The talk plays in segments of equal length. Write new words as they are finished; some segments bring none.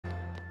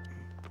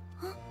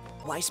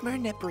Why is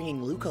Marinette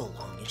bringing Luka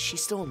along? Is she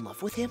still in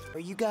love with him? Are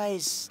you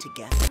guys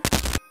together?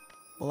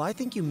 Well, I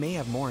think you may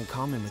have more in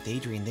common with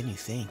Adrian than you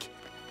think.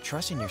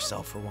 Trust in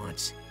yourself for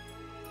once.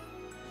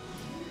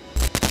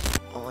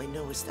 All I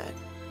know is that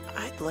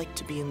I'd like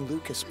to be in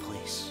Luka's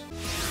place.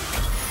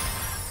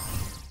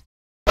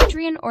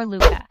 Adrian or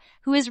Luka?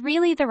 Who is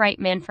really the right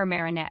man for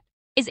Marinette?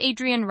 Is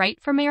Adrian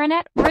right for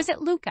Marinette, or is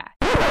it Luka?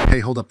 Hey,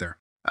 hold up there.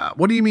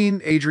 What do you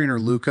mean, Adrian or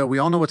Luka? We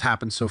all know what's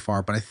happened so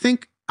far, but I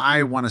think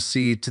I want to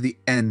see to the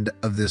end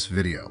of this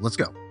video. Let's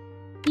go.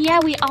 Yeah,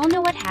 we all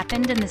know what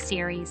happened in the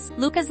series.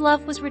 Luka's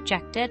love was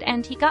rejected,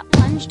 and he got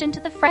plunged into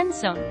the friend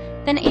zone.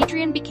 Then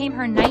Adrian became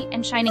her knight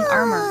in shining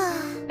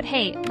armor. But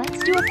hey,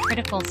 let's do a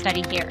critical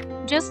study here.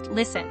 Just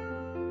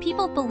listen.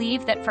 People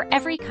believe that for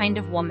every kind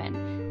of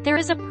woman, there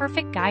is a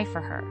perfect guy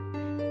for her.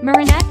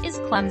 Marinette is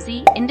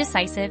clumsy,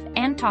 indecisive,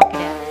 and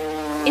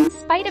talkative. In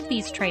spite of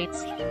these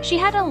traits, she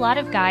had a lot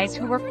of guys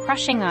who were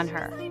crushing on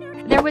her.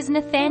 There was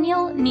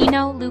Nathaniel,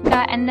 Nino,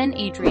 Luka, and then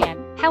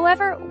Adrian.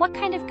 However, what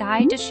kind of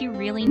guy does she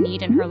really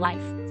need in her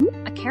life?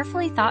 A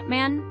carefully thought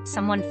man,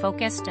 someone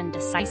focused and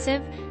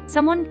decisive,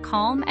 someone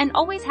calm and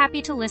always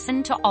happy to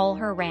listen to all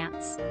her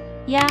rants.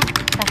 Yeah,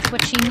 that's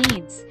what she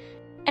needs.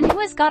 And who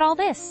has got all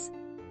this?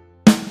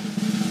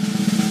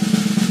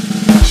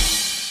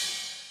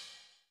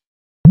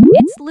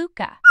 It's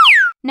Luka.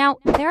 Now,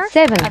 there are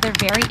 7 other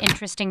very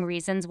interesting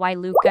reasons why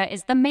Luka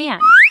is the man.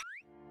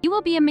 You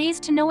will be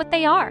amazed to know what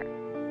they are.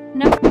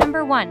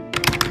 Number 1.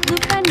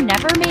 Luka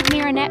never made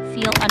Marinette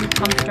feel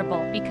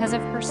uncomfortable because of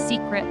her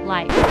secret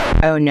life.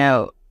 Oh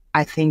no,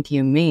 I think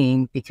you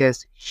mean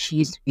because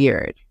she's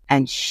weird,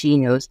 and she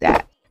knows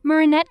that.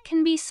 Marinette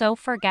can be so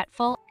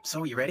forgetful.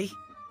 So, you ready?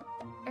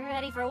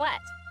 Ready for what?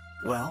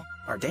 Well,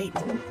 our date.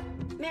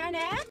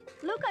 Marinette,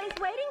 Luka is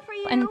waiting for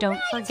you. And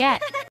don't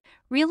forget,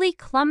 really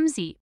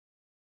clumsy.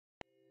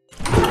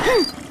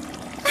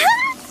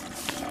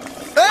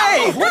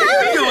 Hey, what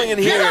are you doing in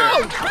here? Get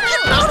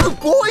out of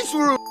the boys'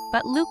 room!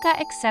 But Luka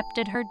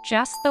accepted her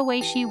just the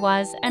way she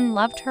was and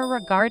loved her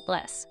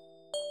regardless.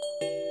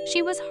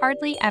 She was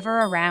hardly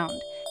ever around.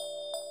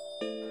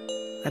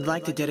 I'd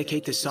like to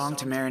dedicate this song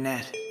to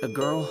Marinette, a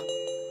girl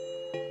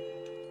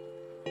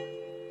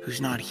who's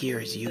not here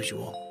as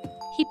usual.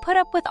 He put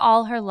up with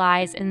all her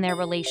lies in their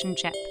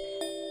relationship.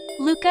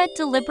 Luka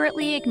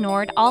deliberately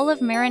ignored all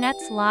of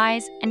Marinette's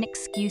lies and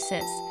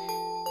excuses.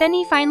 Then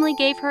he finally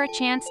gave her a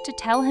chance to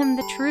tell him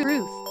the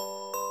truth.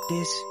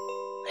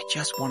 I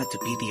just wanted to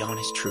be the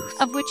honest truth.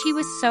 Of which he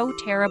was so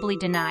terribly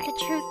denied.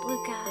 The truth,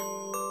 Luka,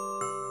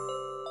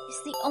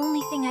 is the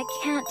only thing I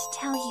can't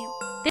tell you.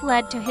 This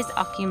led to his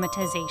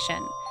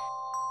acclimatization.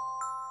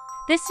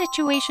 This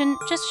situation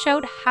just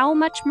showed how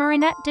much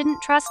Marinette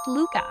didn't trust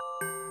Luka.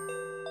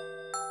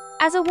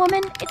 As a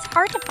woman, it's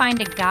hard to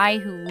find a guy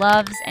who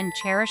loves and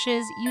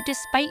cherishes you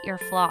despite your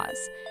flaws.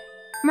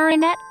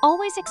 Marinette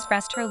always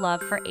expressed her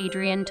love for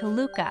Adrian to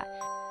Luka.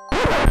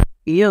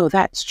 Yo,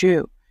 that's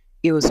true.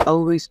 It was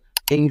always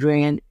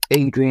Adrian,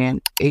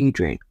 Adrian,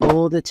 Adrian,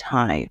 all the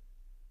time.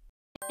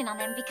 On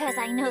them because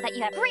I know that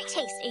you have great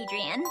taste,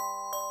 Adrian.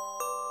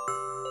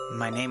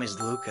 My name is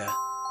Luka.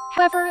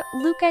 However,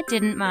 Luka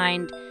didn't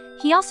mind.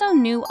 He also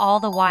knew all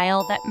the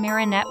while that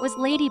Marinette was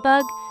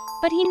Ladybug,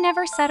 but he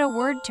never said a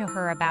word to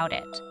her about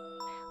it.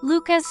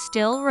 Luka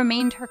still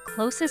remained her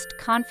closest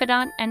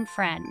confidant and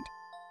friend.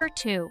 Number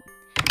 2.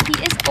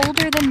 He is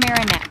older than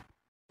Marinette.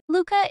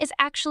 Luka is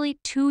actually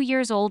 2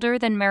 years older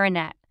than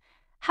Marinette.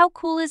 How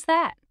cool is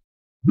that?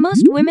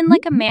 Most women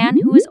like a man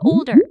who is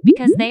older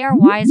because they are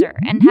wiser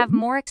and have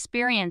more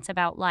experience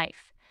about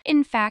life.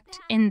 In fact,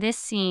 in this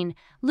scene,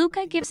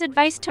 Luka gives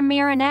advice to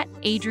Marinette,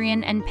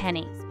 Adrian, and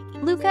Penny.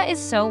 Luka is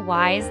so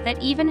wise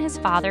that even his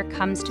father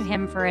comes to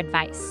him for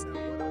advice.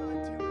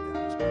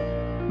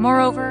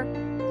 Moreover,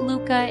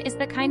 Luka is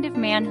the kind of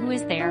man who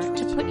is there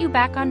to put you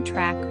back on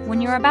track when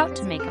you're about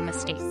to make a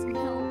mistake.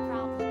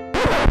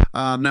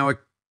 Now,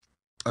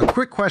 a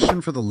quick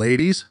question for the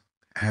ladies.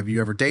 Have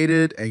you ever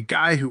dated a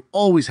guy who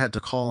always had to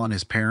call on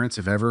his parents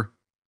if ever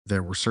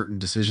there were certain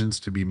decisions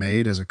to be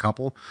made as a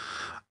couple?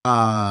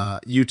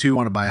 You two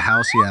want to buy a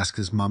house, he asks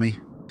his mommy.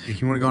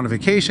 If you want to go on a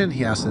vacation,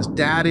 he asks his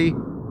daddy.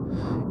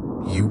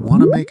 You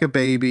want to make a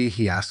baby,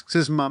 he asks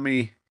his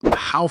mommy.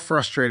 How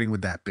frustrating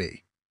would that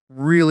be?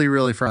 Really,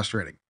 really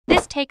frustrating.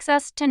 This takes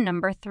us to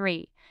number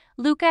 3.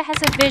 Luka has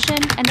a vision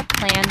and a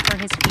plan for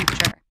his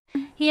future.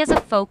 He has a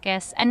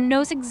focus and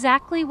knows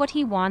exactly what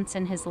he wants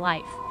in his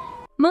life.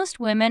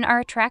 Most women are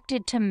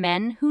attracted to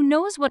men who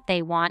knows what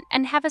they want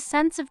and have a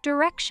sense of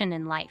direction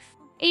in life.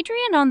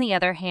 Adrian, on the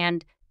other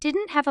hand,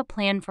 didn't have a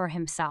plan for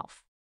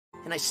himself.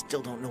 And I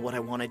still don't know what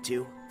I want to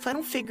do. If I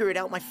don't figure it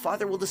out, my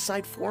father will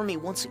decide for me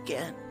once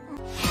again.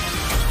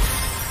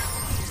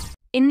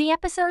 In the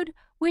episode,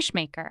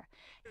 Wishmaker,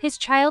 his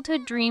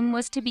childhood dream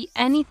was to be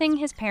anything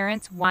his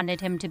parents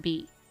wanted him to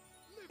be.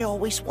 I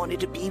always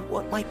wanted to be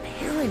what my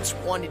parents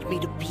wanted me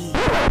to be.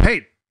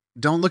 Hey,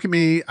 don't look at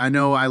me. I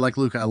know I like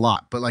Luka a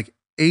lot, but like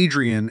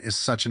Adrian is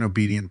such an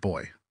obedient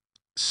boy.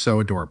 So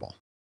adorable.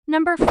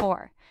 Number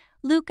 4.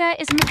 Luka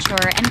is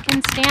mature and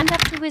can stand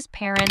up to his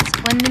parents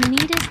when the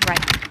need is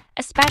right,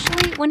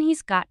 especially when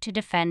he's got to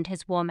defend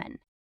his woman.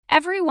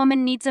 Every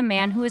woman needs a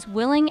man who is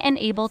willing and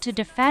able to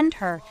defend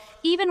her,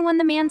 even when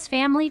the man's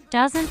family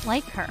doesn't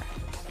like her.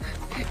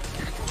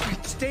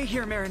 Stay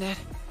here, Marinette.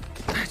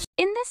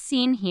 In this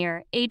scene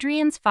here,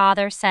 Adrian's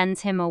father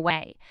sends him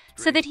away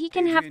so that he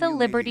can have the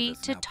liberty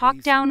to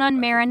talk down on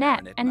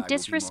Marinette and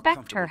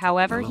disrespect her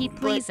however he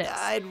pleases. But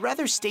I'd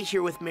rather stay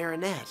here with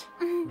Marinette.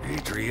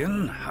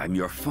 Adrian, I'm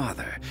your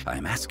father.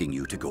 I'm asking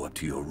you to go up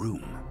to your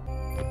room.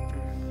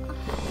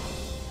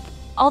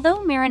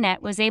 Although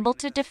Marinette was able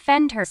to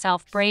defend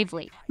herself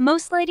bravely,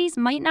 most ladies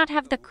might not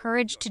have the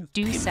courage to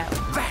do so.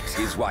 That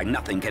is why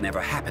nothing can ever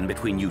happen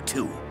between you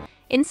two.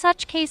 In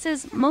such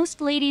cases,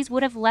 most ladies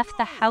would have left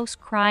the house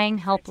crying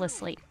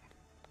helplessly.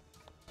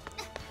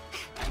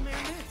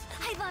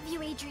 I love you,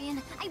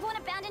 Adrian. I won't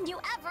abandon you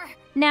ever.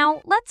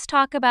 Now, let's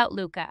talk about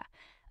Luka.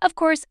 Of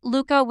course,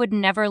 Luka would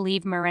never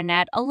leave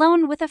Marinette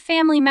alone with a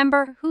family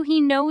member who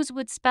he knows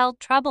would spell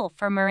trouble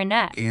for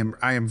Marinette. And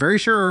I am very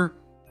sure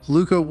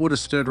Luka would have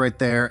stood right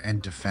there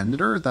and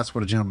defended her. That's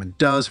what a gentleman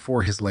does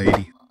for his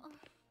lady.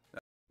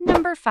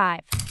 Number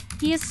 5.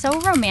 He is so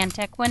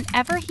romantic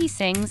whenever he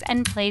sings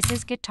and plays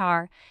his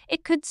guitar,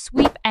 it could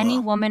sweep any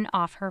woman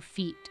off her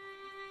feet.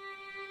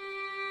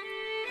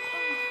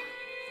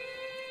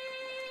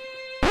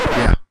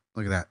 Yeah,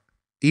 look at that.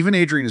 Even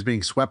Adrian is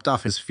being swept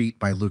off his feet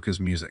by Luka's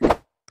music.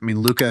 I mean,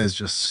 Luka is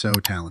just so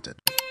talented.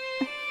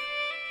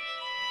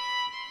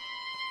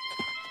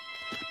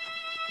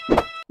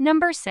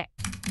 Number 6.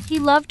 He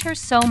loved her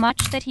so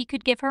much that he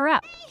could give her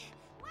up.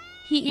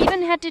 He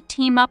even had to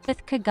team up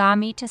with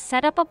Kagami to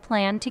set up a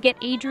plan to get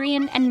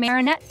Adrian and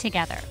Marinette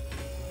together.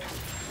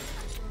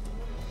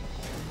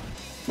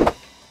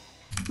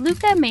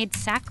 Luka made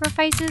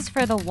sacrifices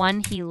for the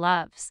one he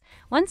loves.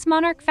 Once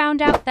Monarch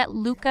found out that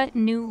Luka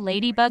knew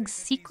Ladybug's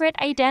secret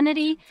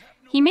identity,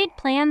 he made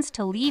plans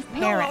to leave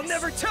Paris. No, I'll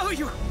never tell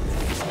you!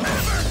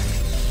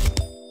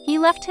 He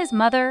left his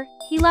mother,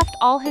 he left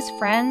all his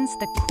friends,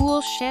 the cool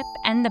ship,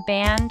 and the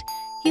band.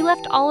 He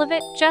left all of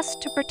it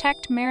just to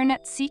protect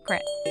Marinette's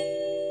secret.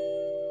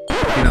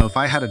 You know, if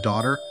I had a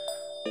daughter,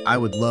 I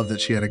would love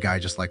that she had a guy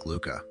just like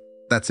Luka.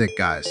 That's it,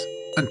 guys.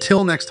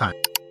 Until next time.